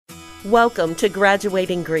Welcome to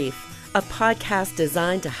Graduating Grief, a podcast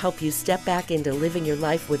designed to help you step back into living your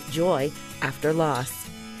life with joy after loss.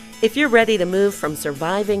 If you're ready to move from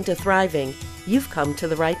surviving to thriving, you've come to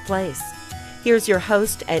the right place. Here's your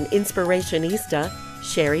host and inspirationista,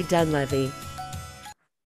 Sherry Dunleavy.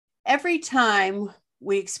 Every time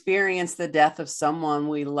we experience the death of someone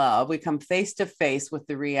we love, we come face to face with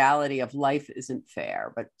the reality of life isn't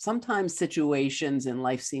fair. But sometimes situations in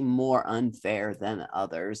life seem more unfair than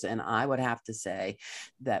others. And I would have to say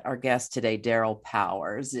that our guest today, Daryl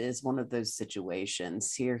Powers, is one of those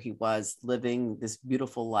situations. Here he was living this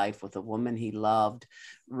beautiful life with a woman he loved,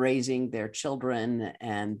 raising their children,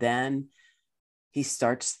 and then he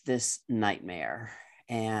starts this nightmare.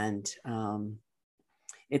 And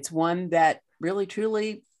it's one that really,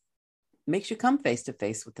 truly makes you come face to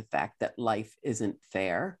face with the fact that life isn't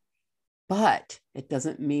fair, but it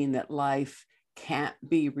doesn't mean that life can't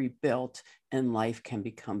be rebuilt and life can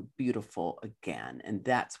become beautiful again. And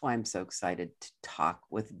that's why I'm so excited to talk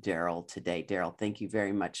with Daryl today. Daryl, thank you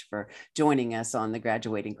very much for joining us on the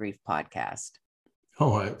Graduating Grief podcast.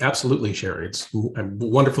 Oh, absolutely, Sherry. It's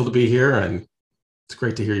wonderful to be here, and it's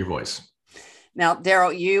great to hear your voice. Now,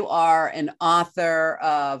 Daryl, you are an author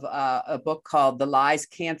of a book called The Lies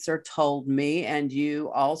Cancer Told Me, and you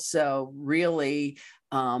also really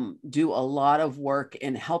do a lot of work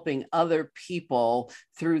in helping other people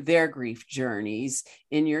through their grief journeys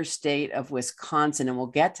in your state of Wisconsin. And we'll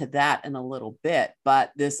get to that in a little bit.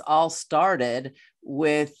 But this all started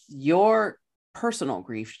with your personal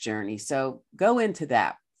grief journey. So go into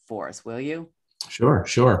that for us, will you? Sure.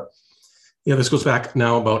 Yeah, this goes back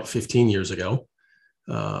now about 15 years ago.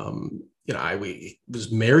 I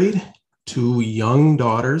was married, 2 young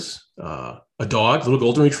daughters, a dog, little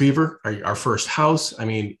golden retriever, our first house. I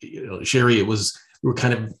mean, Sherry,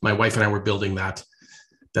 my wife and I were building that's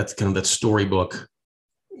kind of that storybook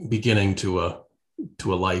beginning to a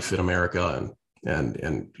life in America.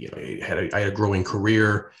 And I had a growing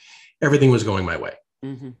career. Everything was going my way.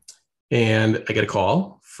 Mm-hmm. And I get a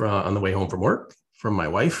call on the way home from work from my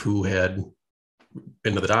wife, who had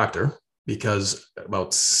been to the doctor because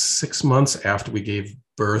about 6 months after we gave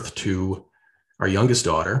birth to our youngest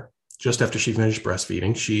daughter, just after she finished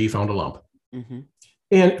breastfeeding, she found a lump. Mm-hmm.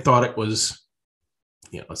 And thought it was,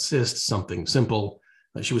 a cyst, something simple.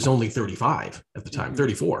 She was only 35 at the time, mm-hmm.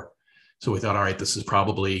 34. So we thought, all right, this is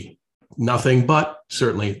probably nothing, but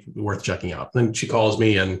certainly worth checking out. Then she calls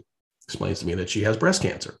me and explains to me that she has breast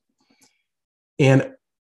cancer. And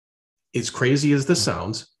as crazy as this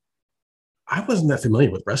sounds, I wasn't that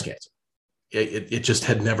familiar with breast cancer. It just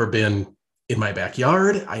had never been in my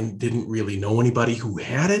backyard. I didn't really know anybody who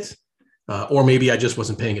had it, or maybe I just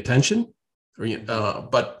wasn't paying attention.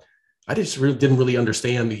 But I just really didn't really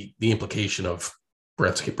understand the implication of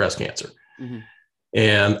breast cancer. Mm-hmm.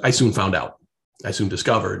 And I soon found out. I soon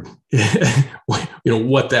discovered,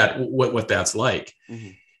 what that's like. Mm-hmm.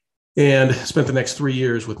 And spent the next 3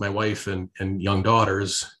 years with my wife and young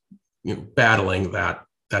daughters, battling that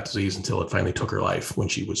disease until it finally took her life when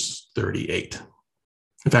she was 38.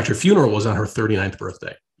 In fact, her funeral was on her 39th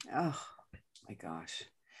birthday. Oh my gosh.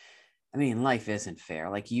 I mean, life isn't fair.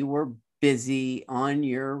 Like, you were busy on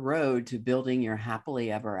your road to building your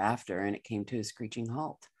happily ever after, and it came to a screeching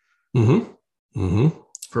halt. Mm-hmm. Mm-hmm.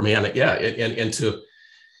 For me,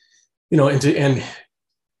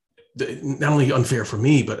 not only unfair for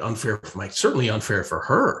me, but certainly unfair for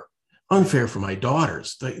her. Unfair for my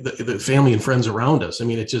daughters, the family and friends around us. I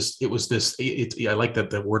mean, I like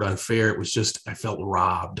that word unfair. It was just, I felt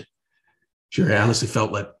robbed. Sure, I honestly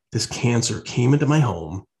felt like this cancer came into my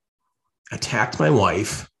home, attacked my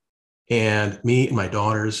wife, and me and my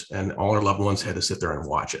daughters and all our loved ones had to sit there and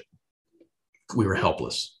watch it. We were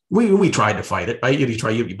helpless. We tried to fight it, right?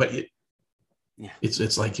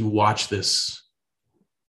 It's like you watch this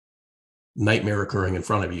nightmare occurring in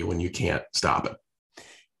front of you and you can't stop it.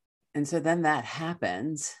 And so then that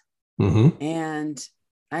happens. Mm-hmm. And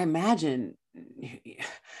I imagine,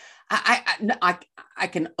 I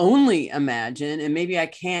can only imagine, and maybe I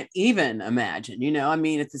can't even imagine,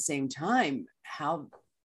 at the same time, how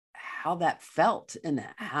that felt and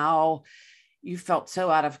how you felt so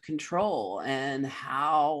out of control and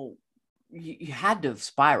how you had to have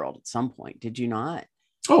spiraled at some point. Did you not?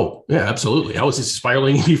 Oh, yeah, absolutely. I was just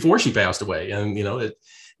spiraling before she passed away. And,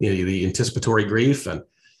 the anticipatory grief and,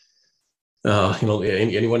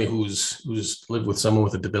 anyone who's lived with someone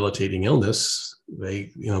with a debilitating illness, they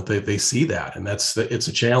see that, and it's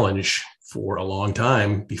a challenge for a long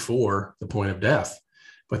time before the point of death.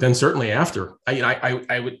 But then certainly after,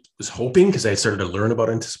 I was hoping, because I started to learn about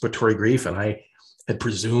anticipatory grief, and I had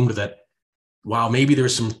presumed that wow, maybe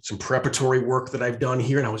there's some preparatory work that I've done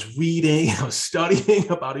here. And I was reading, I was studying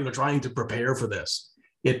about, trying to prepare for this.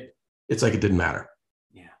 It's like it didn't matter.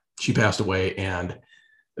 Yeah. She passed away, and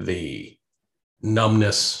the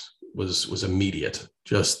numbness was immediate.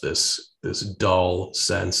 Just this dull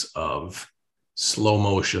sense of slow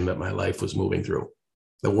motion that my life was moving through.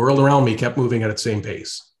 The world around me kept moving at its same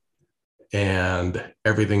pace. And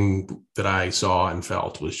everything that I saw and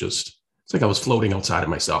felt was just, it's like I was floating outside of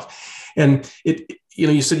myself. And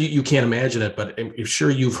you said you can't imagine it, but I'm sure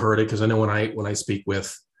you've heard it, because I know when I speak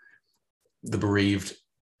with the bereaved,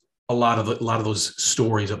 a lot of those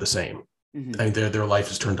stories are the same. Mm-hmm. I mean, their life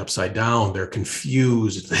is turned upside down. They're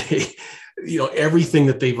confused. They, everything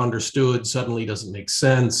that they've understood suddenly doesn't make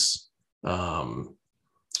sense. The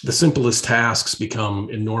simplest tasks become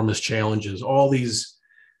enormous challenges. All these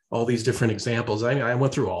different examples. I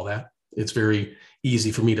went through all that. It's very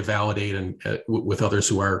easy for me to validate and with others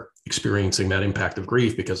who are experiencing that impact of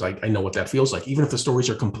grief, because I know what that feels like. Even if the stories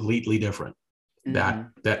are completely different, mm-hmm.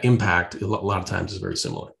 that impact a lot of times is very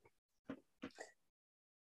similar.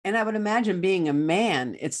 And I would imagine being a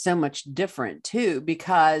man, it's so much different too,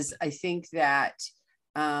 because I think that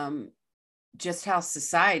just how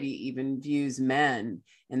society even views men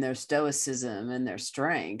and their stoicism and their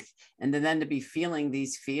strength, and then to be feeling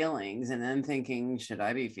these feelings and then thinking, should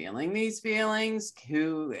I be feeling these feelings?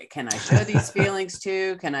 Who can I show these feelings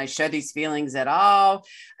to? Can I show these feelings at all?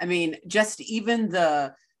 I mean, just even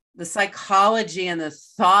the psychology and the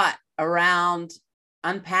thought around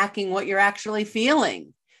unpacking what you're actually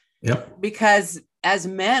feeling. Yep. Because as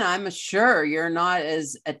men, I'm sure you're not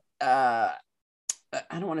as, I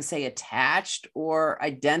don't want to say attached or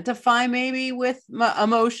identify maybe with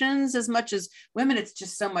emotions as much as women. It's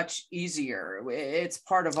just so much easier. It's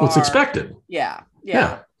part of what's expected. Yeah.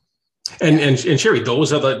 And Sherry,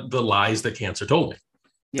 those are the lies that cancer told me.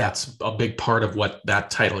 Yeah. That's a big part of what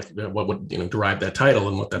that title, what would derive that title,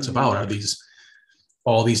 and what that's mm-hmm. about, are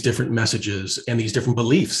all these different messages and these different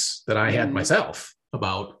beliefs that I had mm-hmm. myself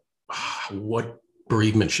about what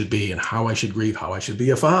bereavement should be, and how I should grieve, how I should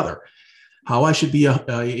be a father, how I should be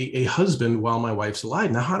a husband while my wife's alive.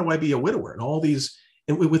 Now, how do I be a widower? And all these,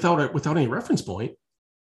 and without any reference point,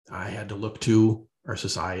 I had to look to our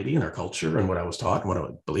society and our culture and what I was taught and what I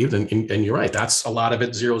believed. And you're right. That's a lot of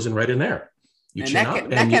it zeroes in right in there. You and chin that up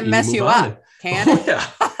can and mess you up. Can it? Yeah.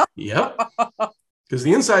 Yep. Because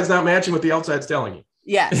the inside's not matching what the outside's telling you.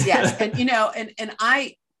 Yes. And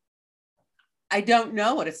I don't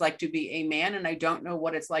know what it's like to be a man, and I don't know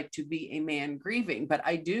what it's like to be a man grieving, but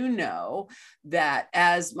I do know that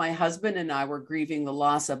as my husband and I were grieving the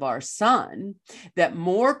loss of our son, that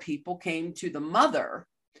more people came to the mother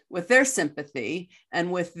with their sympathy and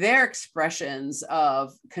with their expressions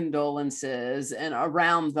of condolences and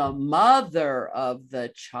around the mother of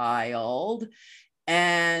the child,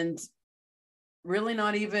 and really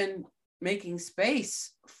not even making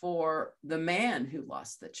space for the man who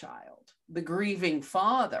lost the child, the grieving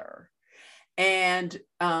father. And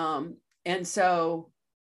so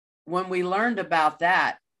when we learned about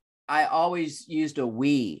that, I always used a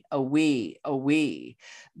we,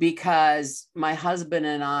 because my husband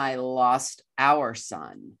and I lost our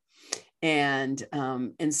son. And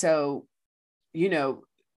so,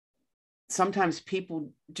 sometimes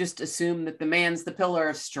people just assume that the man's the pillar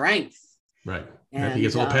of strength. Right. And he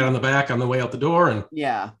gets a little pat on the back on the way out the door, and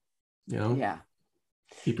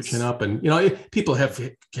keep your chin up. And people have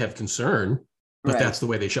concern, but that's the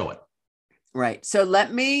way they show it. Right. So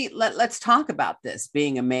let's talk about this,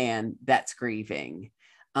 being a man that's grieving.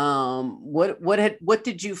 What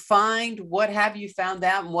did you find? What have you found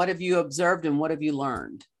out? And what have you observed? And what have you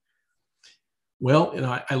learned? Well,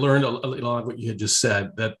 I learned a lot of what you had just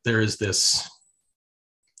said, that there is this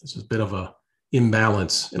is a bit of a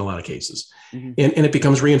imbalance in a lot of cases. Mm-hmm. And it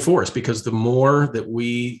becomes reinforced, because the more that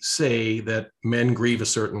we say that men grieve a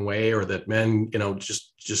certain way, or that men,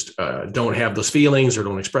 just don't have those feelings or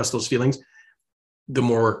don't express those feelings, the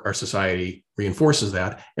more our society reinforces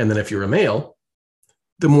that. And then if you're a male,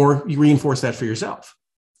 the more you reinforce that for yourself.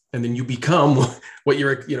 And then you become what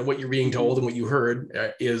you're being told, and what you heard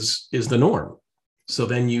is the norm. So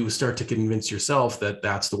then you start to convince yourself that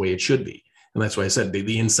that's the way it should be. And that's why I said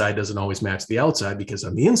the inside doesn't always match the outside, because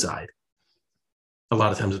on the inside, a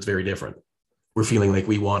lot of times it's very different. We're feeling like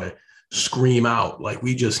we want to scream out, like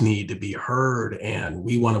we just need to be heard, and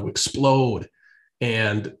we want to explode.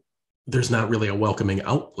 And there's not really a welcoming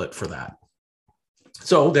outlet for that.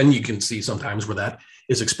 So then you can see sometimes where that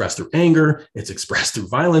is expressed through anger, it's expressed through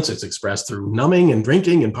violence, it's expressed through numbing and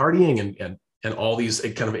drinking and partying and all these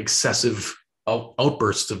kind of excessive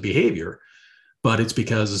outbursts of behavior. But it's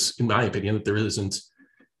because, in my opinion, that there isn't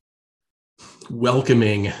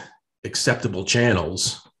welcoming, acceptable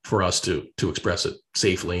channels for us to express it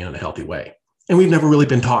safely and in a healthy way. And we've never really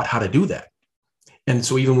been taught how to do that. And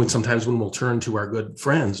so even sometimes when we'll turn to our good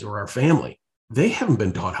friends or our family, they haven't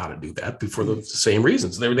been taught how to do that for the same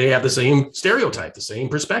reasons. They have the same stereotype, the same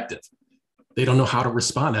perspective. They don't know how to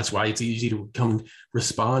respond. That's why it's easy to come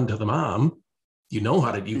respond to the mom. You know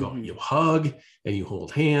how to, you hug and you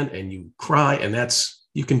hold hand and you cry. And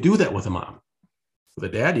you can do that with a mom. With a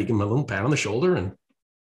dad, you give him a little pat on the shoulder and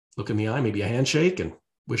look in the eye, maybe a handshake, and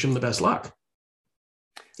wish him the best luck.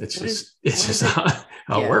 It's just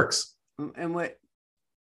how it works. And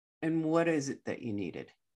what is it that you needed?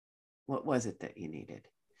 What was it that you needed?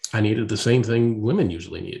 I needed the same thing women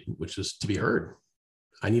usually need, which is to be heard.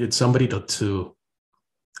 I needed somebody to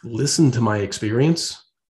listen to my experience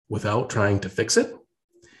without trying to fix it.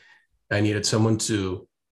 I needed someone to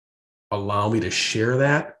allow me to share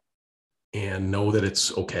that and know that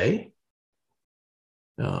it's okay.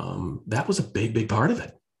 That was a big, big part of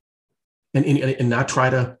it. And not try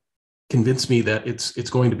to convince me that it's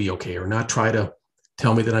going to be okay, or not try to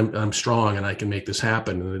tell me that I'm strong and I can make this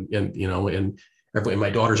happen. And my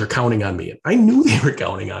daughters are counting on me. I knew they were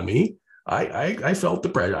counting on me. I felt the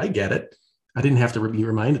pressure. I get it. I didn't have to be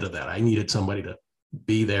reminded of that. I needed somebody to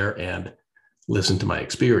be there and listen to my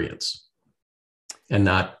experience and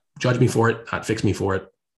not judge me for it, not fix me for it.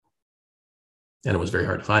 And it was very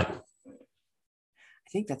hard to find. I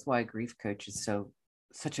think that's why a grief coach is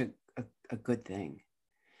such a good thing,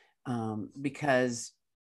 because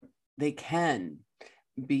they can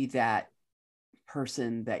be that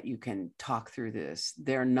person that you can talk through this.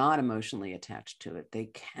 They're not emotionally attached to it. They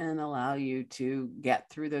can allow you to get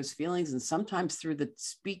through those feelings. And sometimes through the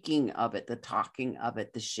speaking of it, the talking of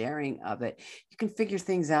it, the sharing of it, you can figure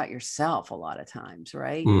things out yourself a lot of times,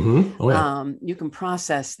 right? Mm-hmm. Oh, yeah. You can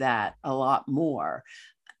process that a lot more.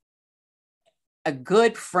 A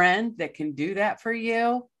good friend that can do that for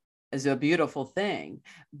you is a beautiful thing.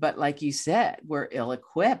 But like you said, we're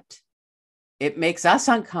ill-equipped. It makes us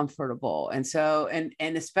uncomfortable. And so, and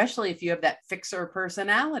especially if you have that fixer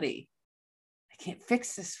personality, I can't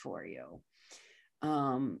fix this for you.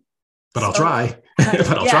 But I'll try. But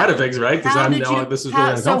I'll try to fix it, right? Because this is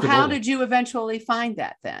really uncomfortable. So how did you eventually find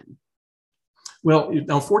that then? Well,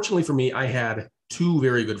 unfortunately for me, I had two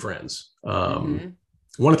very good friends.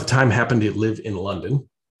 One at the time happened to live in London.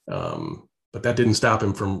 But that didn't stop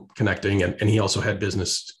him from connecting. And he also had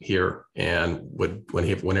business here, and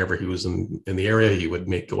whenever he was in the area, he would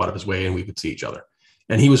go out of his way and we would see each other.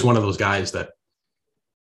 And he was one of those guys that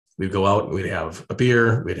we'd go out and we'd have a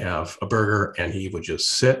beer, we'd have a burger, and he would just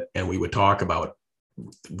sit and we would talk about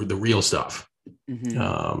the real stuff.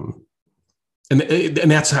 And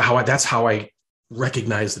that's how I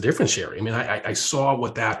recognized the difference, Sherry. I mean, I saw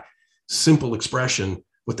what that simple expression,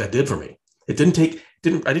 what that did for me. It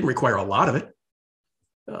I didn't require a lot of it.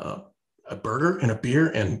 A burger and a beer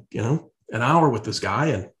and, an hour with this guy,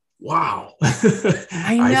 and wow.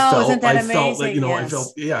 I know. Isn't that amazing?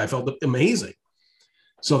 I felt amazing.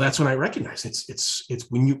 So that's when I recognized it's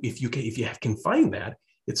when if you can find that,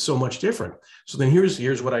 it's so much different. So then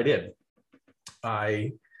here's what I did.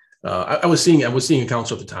 I was seeing a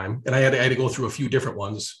counselor at the time, and I had to go through a few different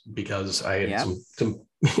ones because I had some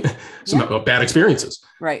bad experiences.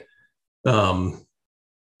 Right.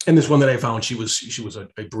 And this one that I found, she was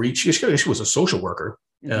a breach. She was a social worker,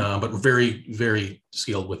 but very, very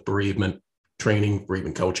skilled with bereavement training,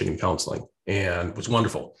 bereavement coaching and counseling, and was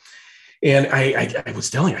wonderful. And I was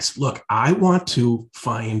telling her, I said, look, I want to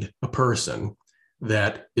find a person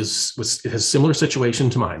that has similar situation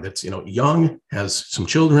to mine. That's, young, has some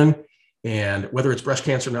children, and whether it's breast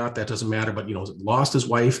cancer or not, that doesn't matter, but, lost his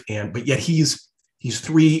wife, but yet he's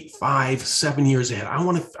 3, 5, 7 years ahead. I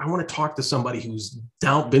want to talk to somebody who's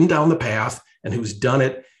been down the path and who's done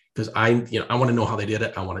it, because I want to know how they did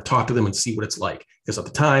it. I want to talk to them and see what it's like. Because at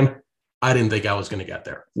the time, I didn't think I was going to get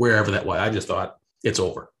there, wherever that was. I just thought it's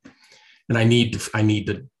over, and I need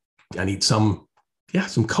some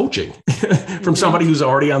coaching from somebody who's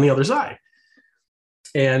already on the other side.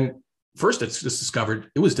 And first, it's just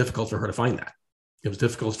discovered it was difficult for her to find that. It was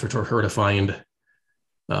difficult for her to find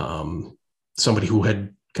somebody who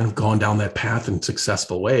had kind of gone down that path in a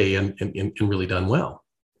successful way and really done well.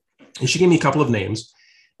 And she gave me a couple of names,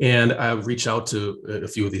 and I reached out to a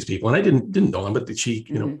few of these people, and I didn't know them, but she,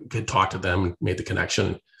 had talked to them and made the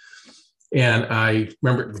connection. And I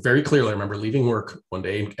remember very clearly, I remember leaving work one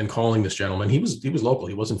day and calling this gentleman. He was local.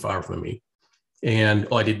 He wasn't far from me. And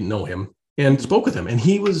I didn't know him, and spoke with him. And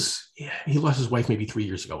he lost his wife maybe 3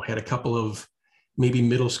 years ago, had a couple of maybe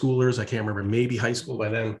middle schoolers. I can't remember, maybe high school by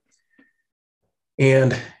then.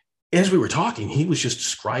 And as we were talking, he was just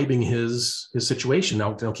describing his situation.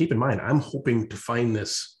 Now keep in mind, I'm hoping to find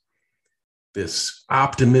this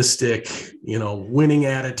optimistic, winning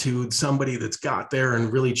attitude, somebody that's got there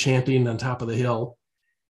and really championing on top of the hill.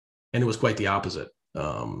 And it was quite the opposite.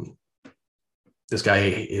 This guy,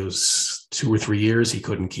 it was 2 or 3 years. He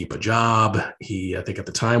couldn't keep a job. He, I think at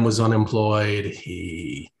the time, was unemployed.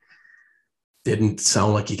 He didn't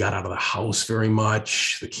sound like he got out of the house very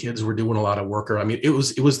much. The kids were doing a lot of work. I mean, it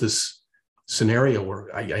was this scenario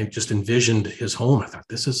where I just envisioned his home. I thought,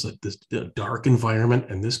 this is this dark environment,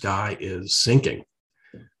 and this guy is sinking,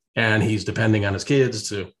 and he's depending on his kids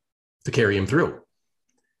to carry him through.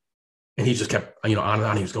 And he just kept, on and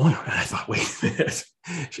on. He was going, and I thought, wait a minute,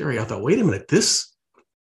 Sherry. I thought, wait a minute, this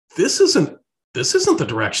isn't the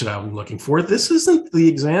direction I'm looking for. This isn't the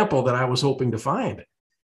example that I was hoping to find.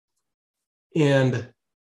 And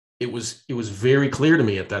it was very clear to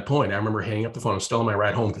me at that point. I remember hanging up the phone. I was still on my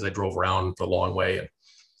ride home because I drove around the long way. And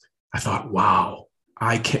I thought, wow,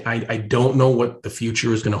 I don't know what the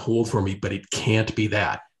future is going to hold for me, but it can't be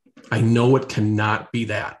that. I know it cannot be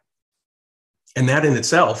that. And that in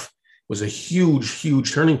itself was a huge,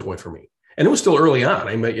 huge turning point for me. And it was still early on.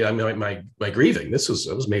 My grieving, it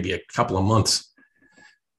was maybe a couple of months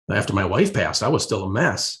after my wife passed. I was still a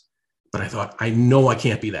mess, but I thought, I know I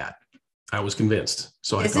can't be that. I was convinced.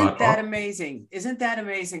 So I thought, isn't that amazing? Isn't that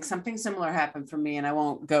amazing? Something similar happened for me, and I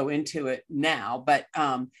won't go into it now, but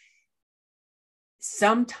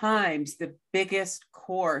sometimes the biggest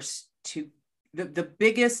course to the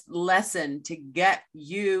biggest lesson to get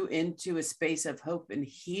you into a space of hope and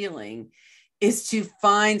healing is to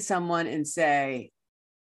find someone and say,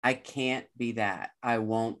 I can't be that. I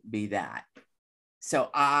won't be that. So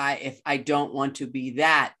if I don't want to be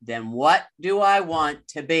that, then what do I want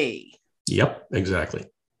to be? Yep, exactly.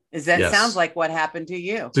 Yes. Sounds like what happened to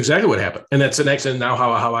you. It's exactly what happened. And that's the next, and now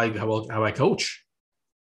how I coach,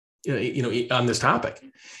 on this topic,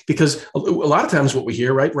 because a lot of times what we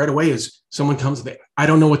hear right away is someone comes and I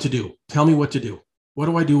don't know what to do. Tell me what to do. What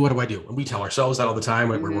do I do? What do I do? And we tell ourselves that all the time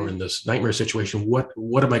when we're in this nightmare situation.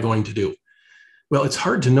 What am I going to do? Well, it's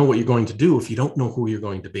hard to know what you're going to do if you don't know who you're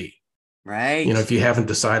going to be. Right. If you haven't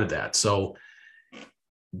decided that. So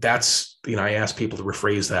that's, I ask people to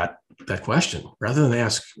rephrase that question rather than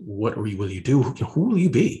ask, what will you do? Who will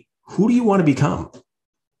you be? Who do you want to become?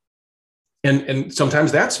 And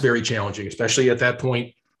sometimes that's very challenging, especially at that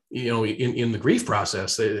point, in the grief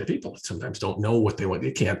process. People sometimes don't know what they want.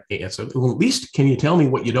 They can't answer. Well, at least can you tell me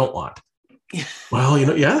what you don't want? Well,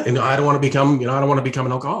 yeah. And I don't want to become, I don't want to become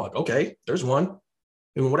an alcoholic. Okay, there's one.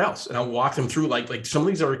 And what else? And I'll walk them through like some of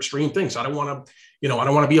these are extreme things. I don't want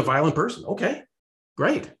to be a violent person. Okay,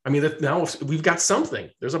 great. I mean, now we've got something.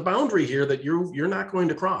 There's a boundary here that you're not going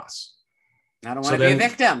to cross. I don't want to be a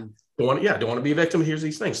victim. Don't want to be a victim. Here's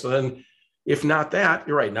these things. So then, if not that,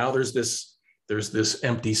 you're right. Now there's this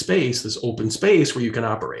empty space, this open space where you can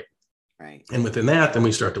operate. Right. And within that, then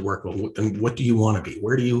we start to work. Well, and what do you want to be?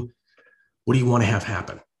 What do you want to have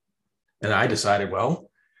happen? And I decided, well,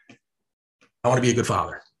 I want to be a good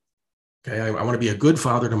father. Okay. I want to be a good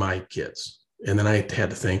father to my kids. And then I had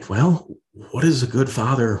to think, well, what does a good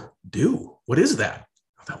father do? What is that?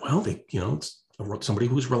 I thought, well, it's somebody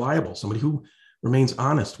who's reliable, somebody who remains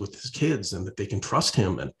honest with his kids and that they can trust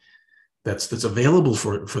him and that's available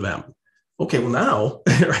for them. Okay. Well, now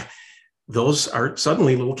those are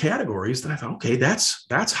suddenly little categories that I thought, okay, that's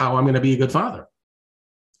how I'm going to be a good father.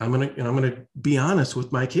 I'm going to be honest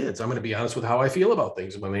with my kids. I'm going to be honest with how I feel about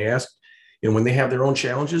things. When they ask, when they have their own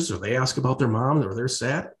challenges or they ask about their mom or they're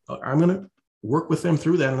sad, I'm going to work with them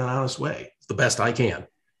through that in an honest way, the best I can.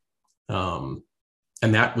 And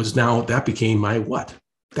that became my what?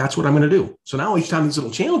 That's what I'm going to do. So now each time these little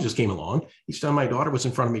challenges came along, each time my daughter was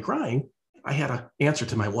in front of me crying, I had an answer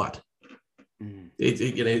to my what.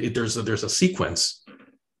 There's a sequence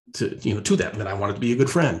to that. And then I wanted to be a good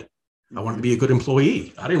friend. I wanted to be a good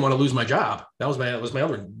employee. I didn't want to lose my job. That was my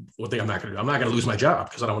other one thing I'm not going to do. I'm not going to lose my job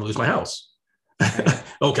because I don't want to lose my house.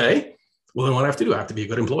 Okay. Well, then what do I have to do? I have to be a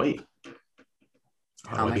good employee.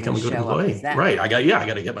 How do I become a good employee? Right. I got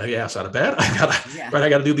to get my ass out of bed. I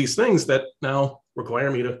got to do these things that now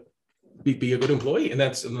require me to be a good employee. And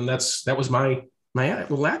that was my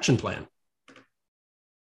little action plan.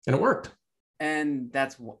 And it worked. And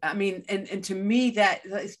that's, I mean, and to me that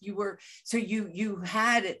you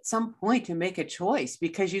had at some point to make a choice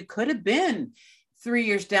because you could have been 3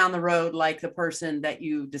 years down the road, like the person that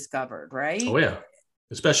you discovered. Right. Oh yeah.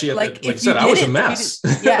 Especially like I said, I was a mess.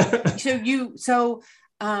 Yeah.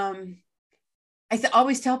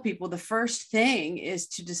 Always tell people the first thing is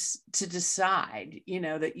to decide,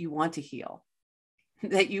 that you want to heal.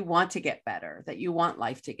 that you want to get better, that you want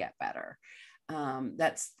life to get better.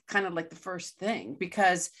 That's kind of like the first thing,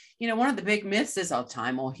 because, one of the big myths is, oh,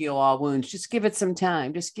 time will heal all wounds. Just give it some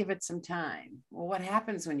time. Just give it some time. Well, what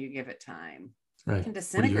happens when you give it time? Right. It can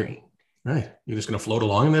disintegrate. Right. You're just going to float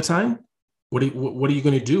along in that time. What are you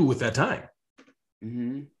going to do with that time?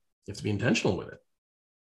 Mm-hmm. You have to be intentional with it.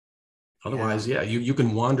 Otherwise, you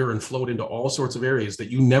can wander and float into all sorts of areas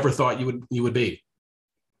that you never thought you would be,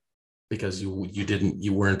 because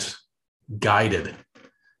you weren't guided.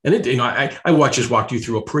 And I walked you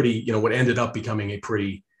through a pretty, what ended up becoming a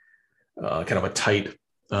pretty kind of a tight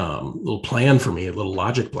little plan for me, a little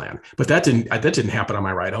logic plan. But that didn't happen on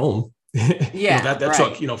my ride home. Yeah, that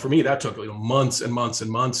right. took, for me, that took months and months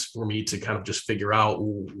and months for me to kind of just figure out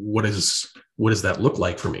what does that look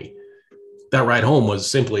like for me. That ride home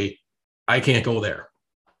was simply, I can't go there.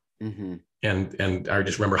 Mm-hmm. And I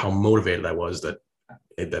just remember how motivated I was that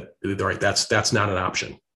right, that's not an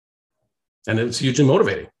option. And it's hugely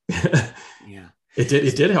motivating. Yeah.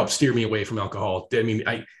 It did help steer me away from alcohol. I mean,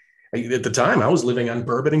 I at the time I was living on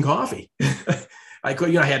bourbon and coffee. I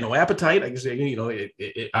had no appetite.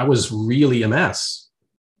 I was really a mess.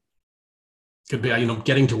 Could be,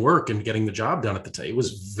 getting to work and getting the job done at the time, it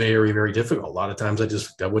was very, very difficult. A lot of times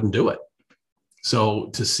I wouldn't do it. So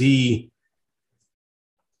to see,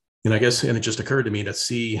 I guess, and it just occurred to me to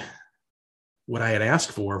see what I had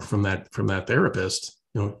asked for from that therapist,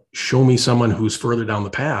 show me someone who's further down the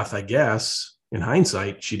path. I guess in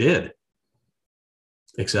hindsight, she did.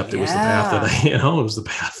 Except it was the path that it was the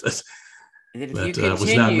path that if that you continue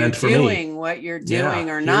was not meant for doing me. What you're doing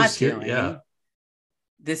or not doing,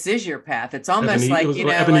 this is your path. It's almost like,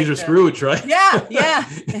 Ebenezer Scrooge, right? Yeah.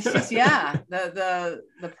 It's just,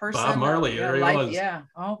 the person, Bob Marley, life, was. Yeah.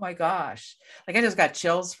 Oh my gosh. Like, I just got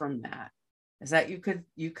chills from that. Is that you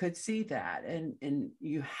could see that, and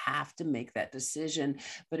you have to make that decision,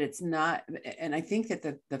 but it's not. And I think that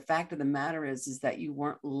the fact of the matter is that you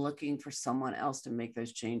weren't looking for someone else to make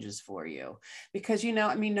those changes for you, because,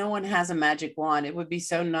 no one has a magic wand. It would be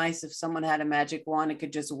so nice if someone had a magic wand and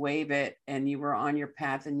could just wave it and you were on your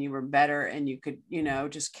path and you were better and you could,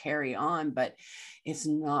 just carry on. But it's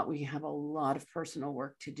not. We have a lot of personal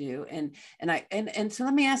work to do. And so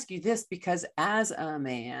let me ask you this, because as a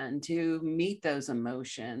man, to meet those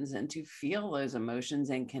emotions and to feel those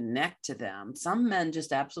emotions and connect to them, some men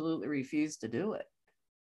just absolutely refuse to do it.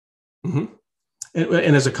 Mm-hmm.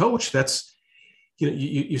 And as a coach, that's,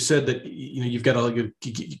 you said that, you've got to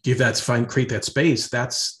give that, create that space.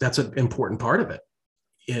 That's an important part of it.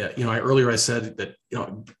 Yeah. Earlier I said that,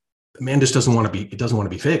 the man just doesn't want to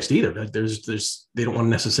be fixed either. They don't want to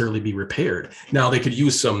necessarily be repaired. Now they could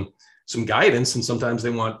use some guidance, and sometimes they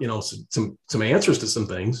want, some answers to some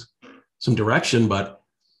things, some direction, but,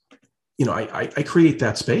 I create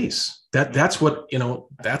that space. That's what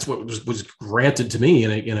was granted to me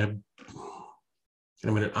in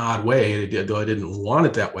an odd way. Though I didn't want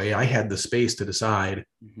it that way, I had the space to decide,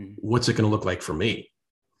 mm-hmm, what's it going to look like for me.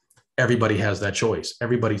 Everybody has that choice.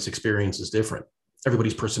 Everybody's experience is different.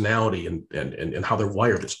 Everybody's personality and how they're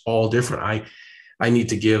wired, it's all different. I need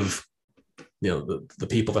to give, the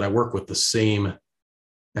people that I work with the same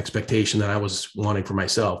expectation that I was wanting for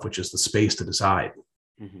myself, which is the space to decide,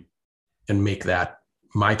 mm-hmm, and make that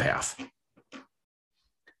my path.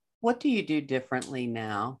 What do you do differently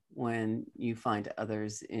now when you find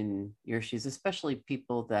others in your shoes, especially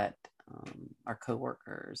people that are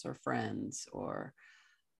coworkers or friends or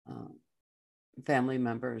family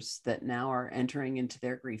members that now are entering into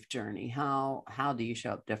their grief journey? How do you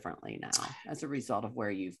show up differently now as a result of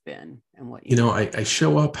where you've been and what I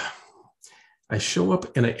show up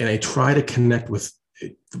and I try to connect with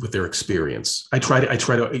their experience. I try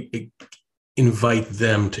to invite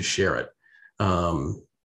them to share it.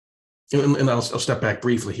 And I'll step back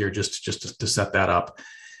briefly here just to set that up.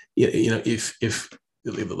 If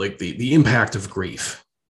like the impact of grief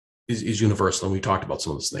is universal, and we talked about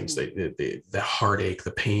some of those things, the heartache,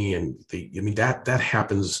 the pain, that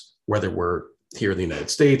happens whether we're here in the United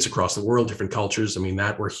States, across the world, different cultures.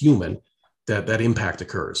 That we're human, that impact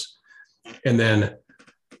occurs. And then,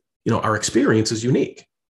 our experience is unique.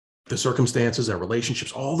 The circumstances, our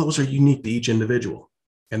relationships, all those are unique to each individual.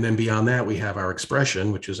 And then beyond that, we have our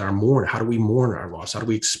expression, which is our mourn. How do we mourn our loss? How do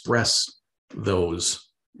we express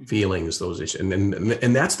those feelings, those issues?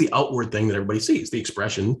 And that's the outward thing that everybody sees, the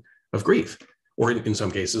expression of grief, or in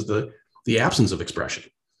some cases, the absence of expression.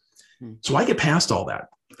 So I get past all that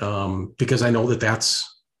because I know that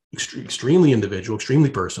that's extremely individual,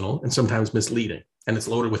 extremely personal, and sometimes misleading. And it's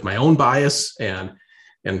loaded with my own bias and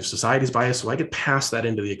society's bias. So I get past that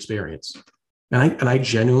into the experience. And I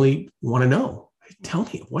genuinely want to know, tell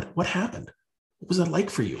me what happened. what was that like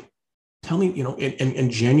for you? Tell me,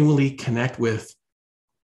 and genuinely connect with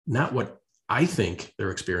not what I think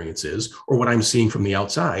their experience is or what I'm seeing from the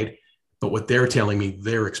outside, but what they're telling me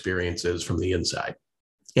their experience is from the inside.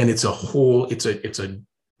 And it's a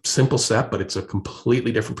simple step, but it's a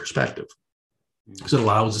completely different perspective. Because it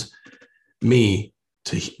allows me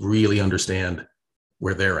to really understand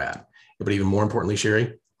where they're at. But even more importantly,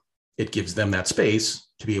 Sherry, it gives them that space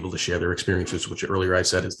to be able to share their experiences, which earlier I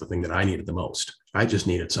said is the thing that I needed the most. I just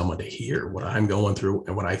needed someone to hear what I'm going through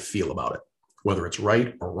and what I feel about it, whether it's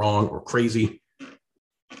right or wrong or crazy.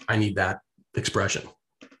 I need that expression.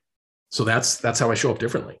 So that's how I show up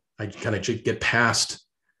differently. I kind of get past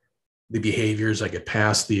the behaviors. I get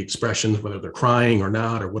past the expressions, whether they're crying or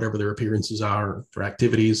not, or whatever their appearances are for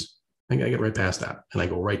activities. I get right past that. And I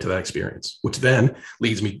go right to that experience, which then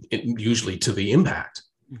leads me usually to the impact.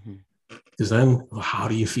 Because then, well, how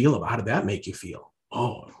do you feel about it? How did that make you feel?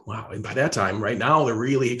 Oh, wow. And by that time, right now, they're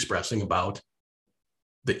really expressing about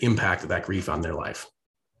the impact of that grief on their life.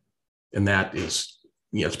 And that is,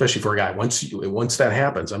 especially for a guy, once that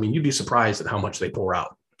happens, I mean, you'd be surprised at how much they pour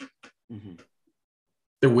out.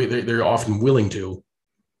 They're often willing to,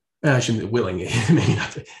 I shouldn't willing, maybe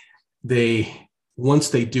not. Once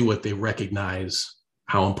they do it, they recognize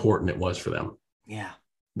how important it was for them. Yeah.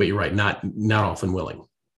 But you're right, not often willing.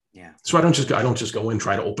 Yeah. So I don't just go in,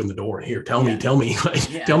 try to open the door and here, tell me, tell me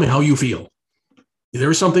how you feel.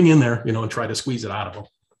 There's something in there, and try to squeeze it out of them.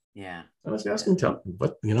 Yeah. I was asking,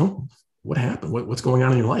 what happened? What's going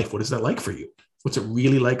on in your life? What is that like for you? What's it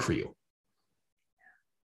really like for you?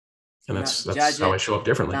 And that's how I show up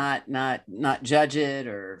differently. Not judge it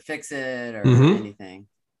or fix it or anything.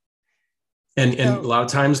 And a lot of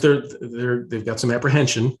times they've got some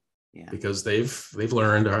apprehension because they've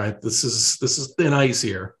learned, all right, this is thin ice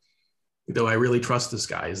here. Do I really trust this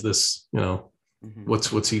guy? Is this,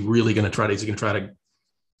 what's he really going to try to, is he going to try to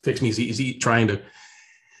fix me? Is he trying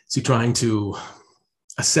to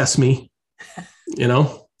assess me?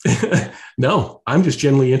 No, I'm just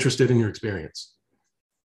genuinely interested in your experience.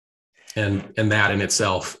 And that in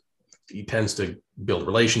itself, he tends to build a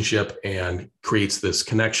relationship and creates this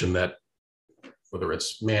connection that, whether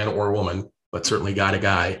it's man or woman, but certainly guy to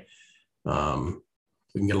guy,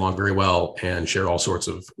 we can get along very well and share all sorts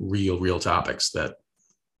of real topics that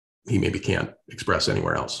he maybe can't express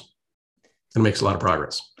anywhere else. And it makes a lot of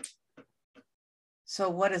progress. So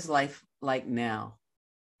what is life like now,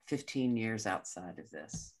 15 years outside of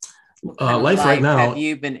this? Life right now, have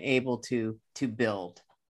you been able to build?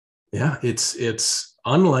 Yeah, it's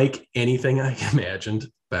unlike anything I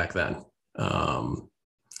imagined back then.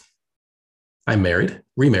 I'm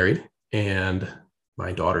remarried, and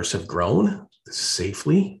my daughters have grown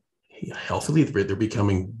safely, healthily. They're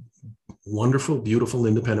becoming wonderful, beautiful,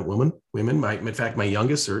 independent women. In fact, my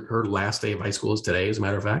youngest, her last day of high school is today, as a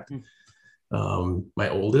matter of fact. My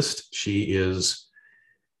oldest, she is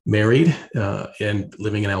married and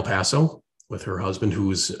living in El Paso with her husband,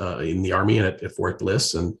 who's in the Army and at Fort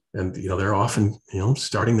Bliss, and they're often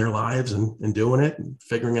starting their lives and doing it and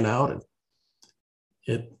figuring it out,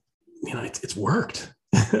 and it's worked.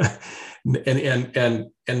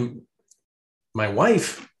 and my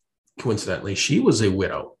wife, coincidentally, she was a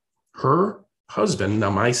widow. Her husband, now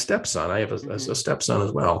my stepson, I have a stepson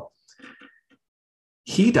as well.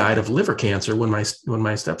 He died of liver cancer when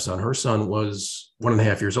my stepson, her son, was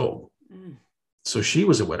 1.5 years old. So she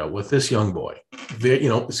was a widow with this young boy.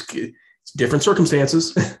 It's different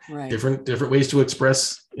circumstances, right. different ways to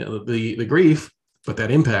express the grief, but that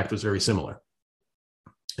impact was very similar.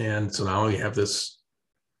 And so now we have this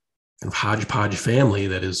kind of hodgepodge family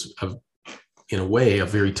that is, in a way, a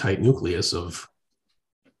very tight nucleus of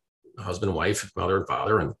husband and wife, mother and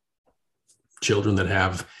father, and children that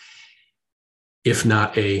have, if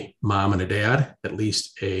not a mom and a dad, at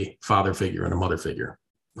least a father figure and a mother figure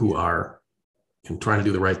who are trying to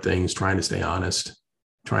do the right things, trying to stay honest,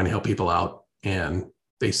 trying to help people out. And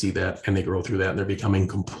they see that and they grow through that, and they're becoming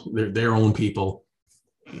their own people,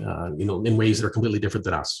 in ways that are completely different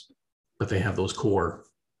than us. But they have those core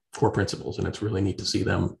principles, and it's really neat to see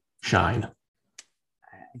them shine.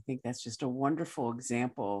 I think that's just a wonderful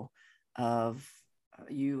example of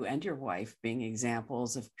you and your wife being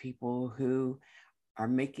examples of people who are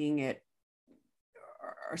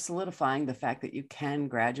are solidifying the fact that you can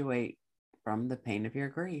graduate from the pain of your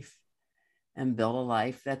grief and build a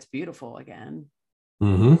life that's beautiful again.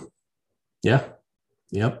 Yeah.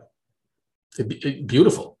 Yep.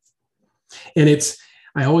 Beautiful. And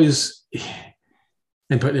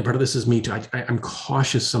And part of this is me too. I'm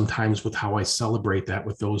cautious sometimes with how I celebrate that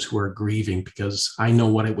with those who are grieving, because I know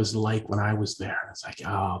what it was like when I was there. It's like,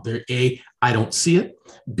 oh, I don't see it.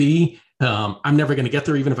 B, I'm never going to get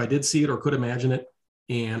there, even if I did see it or could imagine it.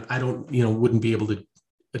 And I don't, wouldn't be able to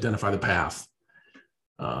identify the path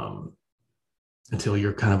until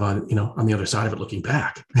you're kind of on the other side of it, looking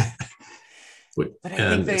back.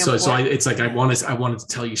 It's like I wanted to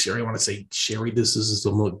tell you, Sherry. I want to say, Sherry, this is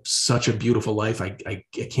such a beautiful life. I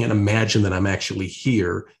can't imagine that I'm actually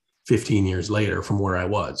here 15 years later from where I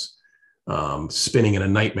was, spinning in a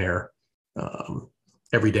nightmare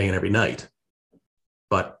every day and every night.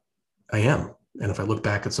 But I am, and if I look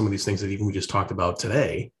back at some of these things that even we just talked about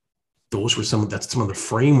today, that's some of the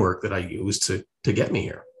framework that I used to get me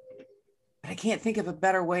here. But I can't think of a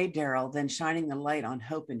better way, Daryl, than shining the light on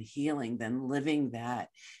hope and healing, than living that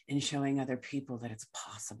and showing other people that it's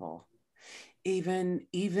possible. Even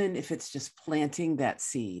if it's just planting that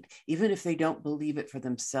seed, even if they don't believe it for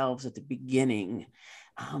themselves at the beginning,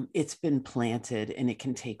 it's been planted and it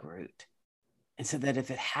can take root. And so that if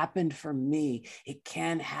it happened for me, it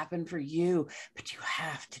can happen for you, but you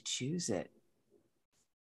have to choose it.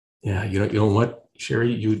 Yeah, you know what,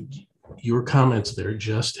 Sherry, your comments there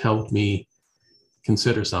just helped me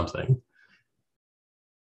consider something.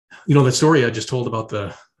 The story I just told about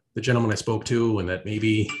the gentleman I spoke to, and that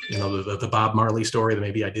maybe, the Bob Marley story, that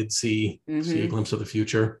maybe I did see a glimpse of the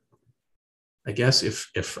future. I guess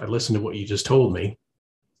if I listen to what you just told me,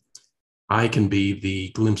 I can be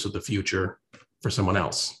the glimpse of the future for someone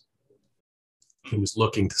else who's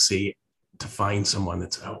looking to find someone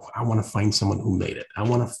that's, I want to find someone who made it. I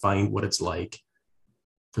want to find what it's like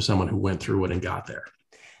for someone who went through it and got there.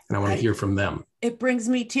 And I want to hear from them. It brings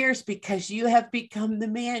me tears because you have become the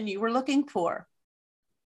man you were looking for.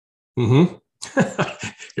 Mm-hmm.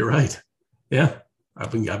 You're right. Yeah.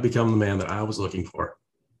 I've become the man that I was looking for.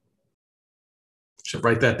 Should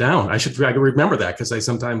write that down. I could remember that, because I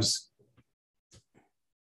sometimes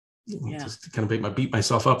just kind of beat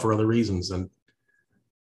myself up for other reasons. And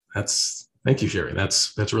thank you, Sherry.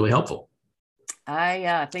 That's really helpful.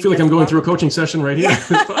 I feel like I'm going through a coaching session right here.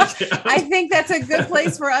 Yeah. I think that's a good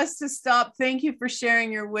place for us to stop. Thank you for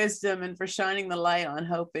sharing your wisdom and for shining the light on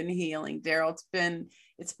hope and healing, Daryl.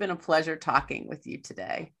 It's been a pleasure talking with you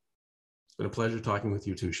today. It's been a pleasure talking with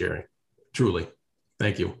you too, Sherry. Truly.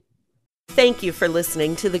 Thank you. Thank you for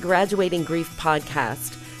listening to the Graduating Grief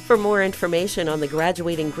podcast. For more information on the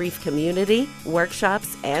Graduating Grief community,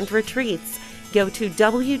 workshops, and retreats, go to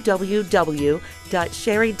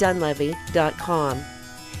www.sherrydunlevy.com.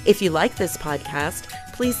 If you like this podcast,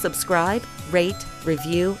 please subscribe, rate,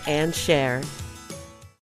 review, and share.